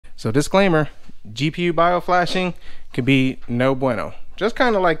So disclaimer, GPU BIOS flashing can be no bueno. Just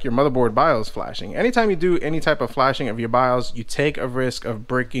kind of like your motherboard BIOS flashing. Anytime you do any type of flashing of your BIOS, you take a risk of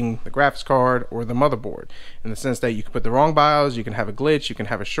breaking the graphics card or the motherboard, in the sense that you can put the wrong BIOS, you can have a glitch, you can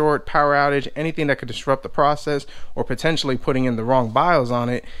have a short, power outage, anything that could disrupt the process, or potentially putting in the wrong BIOS on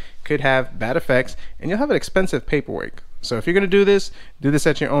it could have bad effects, and you'll have an expensive paperwork. So if you're going to do this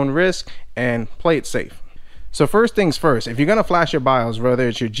at your own risk and play it safe. So first things first, if you're going to flash your BIOS, whether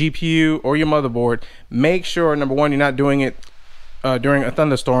it's your GPU or your motherboard, make sure, number one, you're not doing it during a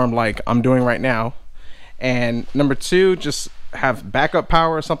thunderstorm like I'm doing right now. And number two, just have backup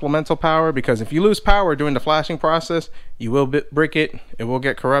power, supplemental power, because if you lose power during the flashing process, you will brick it, it will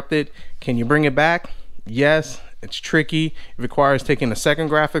get corrupted. Can you bring it back? Yes. It's tricky. It requires taking a second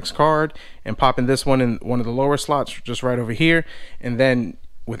graphics card and popping this one in one of the lower slots just right over here, and then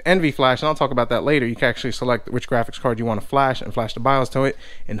with NVFlash, and I'll talk about that later, you can actually select which graphics card you want to flash and flash the BIOS to it,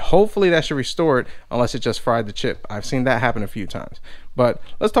 and hopefully that should restore it unless it just fried the chip. I've seen that happen a few times. But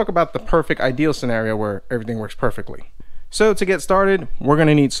let's talk about the perfect ideal scenario where everything works perfectly. So to get started, we're going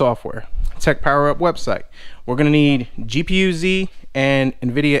to need software. Tech PowerUp website. We're going to need GPU-Z and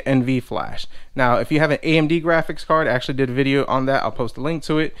Nvidia NVFlash. Now, if you have an AMD graphics card, I actually did a video on that. I'll post a link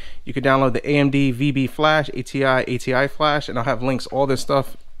to it. You can download the AMD VB Flash, ATI Flash, and I'll have links, all this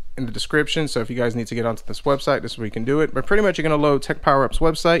stuff in the description. So if you guys need to get onto this website, this is where you can do it. But pretty much you're going to load Tech PowerUp's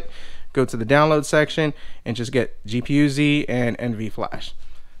website, go to the download section, and just get GPU-Z and NVFlash.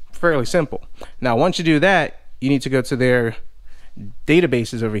 Fairly simple. Now, once you do that, you need to go to their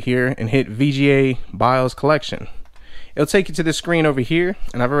databases over here and hit VGA BIOS collection. It'll take you to this screen over here,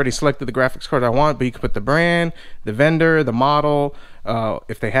 and I've already selected the graphics card I want, but you can put the brand, the vendor, the model,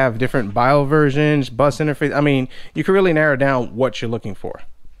 if they have different BIOS versions, bus interface. I mean, you can really narrow down what you're looking for.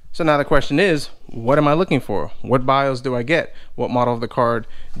 So now the question is, what am I looking for? What BIOS do I get? What model of the card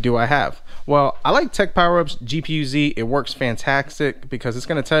do I have? Well, I like Tech PowerUp's GPU-Z. It works fantastic because it's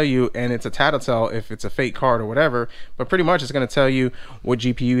going to tell you, and it's a tattletale if it's a fake card or whatever, but pretty much it's going to tell you what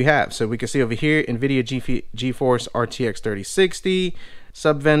GPU you have. So we can see over here, Nvidia GeForce RTX 3060,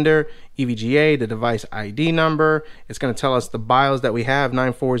 sub-vendor, EVGA, the device ID number. It's going to tell us the BIOS that we have,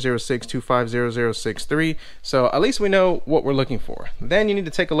 9406250063. So at least we know what we're looking for. Then you need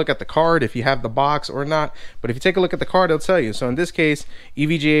to take a look at the card if you have the box or not. But if you take a look at the card, it'll tell you. So in this case,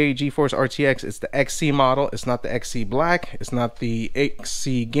 EVGA GeForce RTX is the XC model. It's not the XC Black. It's not the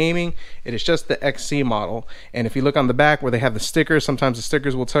XC Gaming. It is just the XC model. And if you look on the back where they have the stickers, sometimes the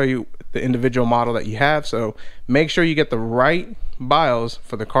stickers will tell you the individual model that you have. So make sure you get the right BIOS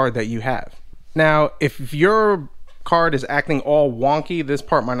for the card that you have. Now, if your card is acting all wonky, this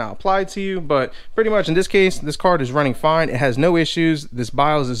part might not apply to you, but pretty much in this case, this card is running fine. It has no issues. This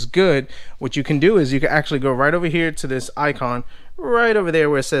BIOS is good. What you can do is you can actually go right over here to this icon right over there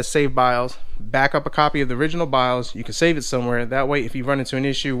where it says save BIOS, back up a copy of the original BIOS. You can save it somewhere. That way, if you run into an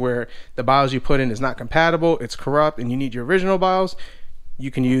issue where the BIOS you put in is not compatible, it's corrupt, and you need your original BIOS, you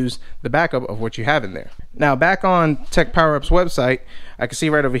can use the backup of what you have in there. Now back on Tech PowerUp's website, I can see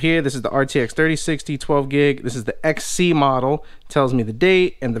right over here, this is the RTX 3060 12 gig. This is the XC model, tells me the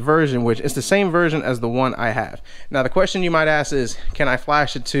date and the version, which is the same version as the one I have. Now the question you might ask is, can I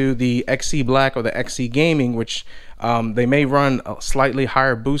flash it to the XC Black or the XC Gaming, which they may run a slightly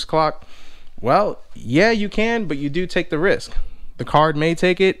higher boost clock? Well, yeah, you can, but you do take the risk. The card may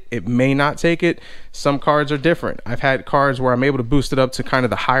take it, it may not take it. Some cards are different. I've had cards where I'm able to boost it up to kind of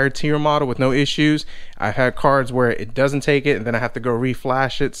the higher tier model with no issues. I've had cards where it doesn't take it and then I have to go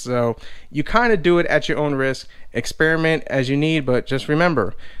reflash it. So you kind of do it at your own risk. Experiment as you need, but just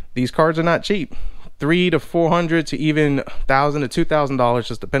remember, these cards are not cheap. $300 to $400 to even $1,000 to $2,000,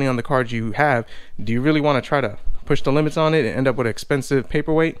 just depending on the card you have. Do you really want to try to push the limits on it and end up with an expensive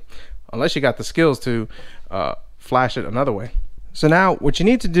paperweight? Unless you got the skills to flash it another way. So now what you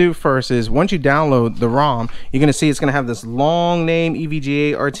need to do first is, once you download the ROM, you're going to see it's going to have this long name,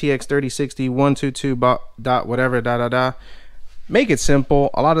 EVGA RTX 3060 122 dot whatever da da da. Make it simple.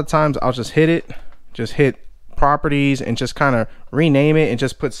 A lot of times I'll just hit properties and just kind of rename it and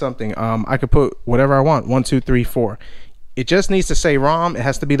just put something. I could put whatever I want, 1 2 3 4. It just needs to say ROM. It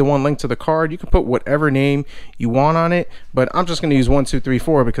has to be the one linked to the card. You can put whatever name you want on it, but I'm just going to use 1 2 3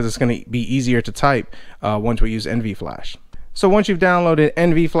 4 because it's going to be easier to type once we use NVFlash. So once you've downloaded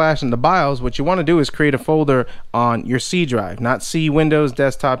NVFlash and the BIOS, what you want to do is create a folder on your C drive, not C Windows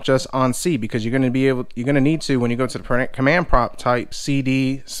desktop, just on C, because you're going to need to, when you go to the command prompt, type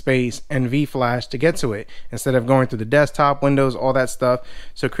CD space NVFlash to get to it, instead of going through the desktop, Windows, all that stuff.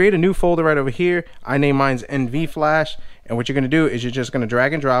 So create a new folder right over here. I name mine's NVFlash, and what you're going to do is you're just going to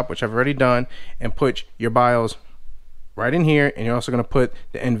drag and drop, which I've already done, and put your BIOS right in here, and you're also going to put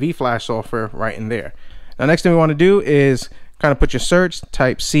the NV Flash software right in there. Now next thing we want to do is kind of put your search,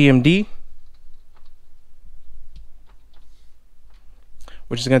 type CMD,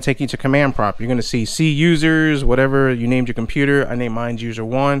 which is going to take you to command prompt. You're going to see C users, whatever you named your computer. I named mine user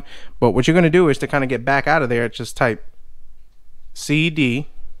 1. But what you're going to do is to kind of get back out of there, just type CD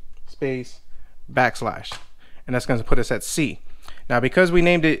space backslash, and that's going to put us at C. Now because we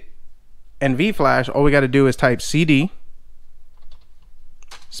named it NV Flash, all we got to do is type CD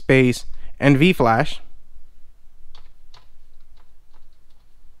space NV Flash,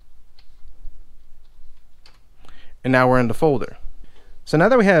 and now we're in the folder. So now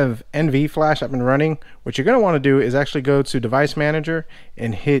that we have NV Flash up and running, what you're going to want to do is actually go to Device Manager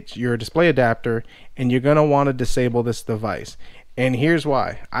and hit your display adapter, and you're going to want to disable this device. And here's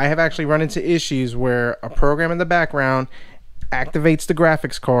why. I have actually run into issues where a program in the background activates the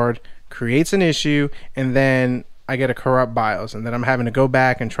graphics card, creates an issue, and then I get a corrupt BIOS, and then I'm having to go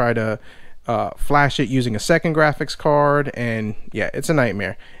back and try to flash it using a second graphics card, and yeah, it's a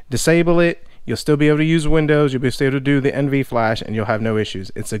nightmare. Disable it. You'll still be able to use Windows, you'll be able to do the NV Flash, and you'll have no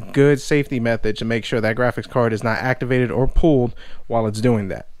issues. It's a good safety method to make sure that graphics card is not activated or pulled while it's doing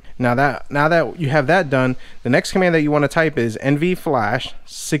that. Now that you have that done, the next command that you want to type is NV Flash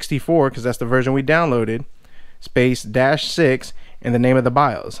 64, because that's the version we downloaded, space -6, and the name of the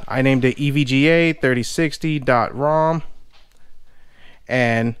BIOS. I named it EVGA 3060.ROM,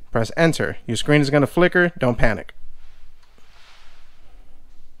 and press enter. Your screen is going to flicker, don't panic.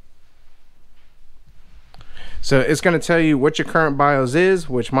 So it's going to tell you what your current BIOS is,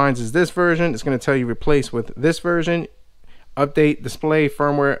 which mine is this version. It's going to tell you replace with this version. Update display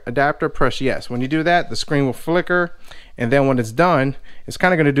firmware adapter, press yes. When you do that, the screen will flicker, and then when it's done, it's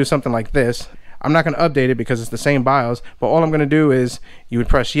kind of going to do something like this. I'm not going to update it because it's the same BIOS, but all I'm going to do is you would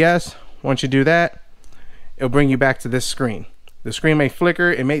press yes. Once you do that, it'll bring you back to this screen. The screen may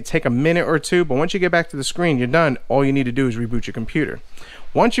flicker, it may take a minute or two, but once you get back to the screen, you're done. All you need to do is reboot your computer.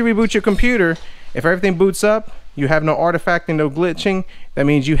 Once you reboot your computer, if everything boots up, you have no artifacting, no glitching, that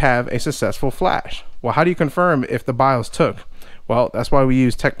means you have a successful flash. Well, how do you confirm if the BIOS took? Well, that's why we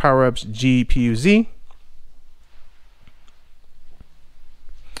use Tech PowerUp's GPU-Z.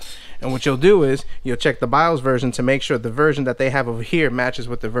 And what you'll do is you'll check the BIOS version to make sure the version that they have over here matches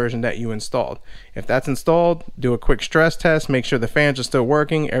with the version that you installed. If that's installed, do a quick stress test, make sure the fans are still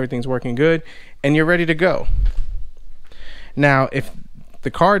working, everything's working good, and you're ready to go. Now, if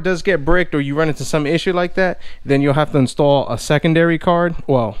the card does get bricked or you run into some issue like that, then you'll have to install a secondary card.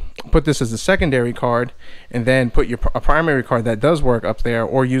 Well, put this as a secondary card and then put a primary card that does work up there,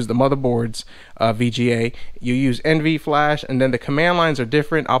 or use the motherboard's VGA. You use NV Flash, and then the command lines are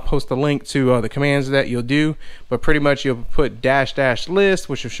different. I'll post a link to the commands that you'll do, but pretty much you'll put --list,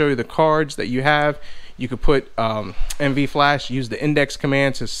 which will show you the cards that you have. You could put NV Flash, use the index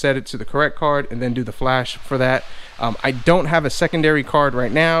command to set it to the correct card, and then do the flash for that. I don't have a secondary card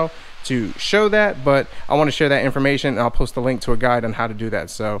right now to show that, but I want to share that information, and I'll post a link to a guide on how to do that.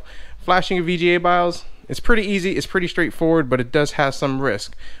 So flashing your VGA BIOS, it's pretty easy, it's pretty straightforward, but it does have some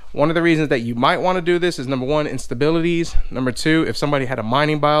risk. One of the reasons that you might want to do this is, number one, instabilities. Number two, if somebody had a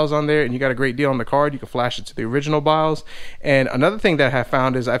mining BIOS on there and you got a great deal on the card, you can flash it to the original BIOS. And another thing that I have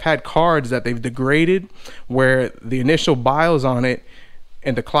found is I've had cards that they've degraded where the initial BIOS on it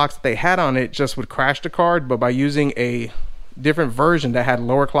and the clocks that they had on it just would crash the card, but by using a different version that had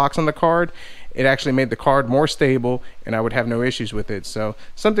lower clocks on the card, it actually made the card more stable, and I would have no issues with it. So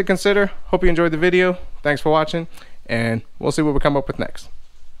something to consider. Hope you enjoyed the video. Thanks for watching, and we'll see what we come up with next.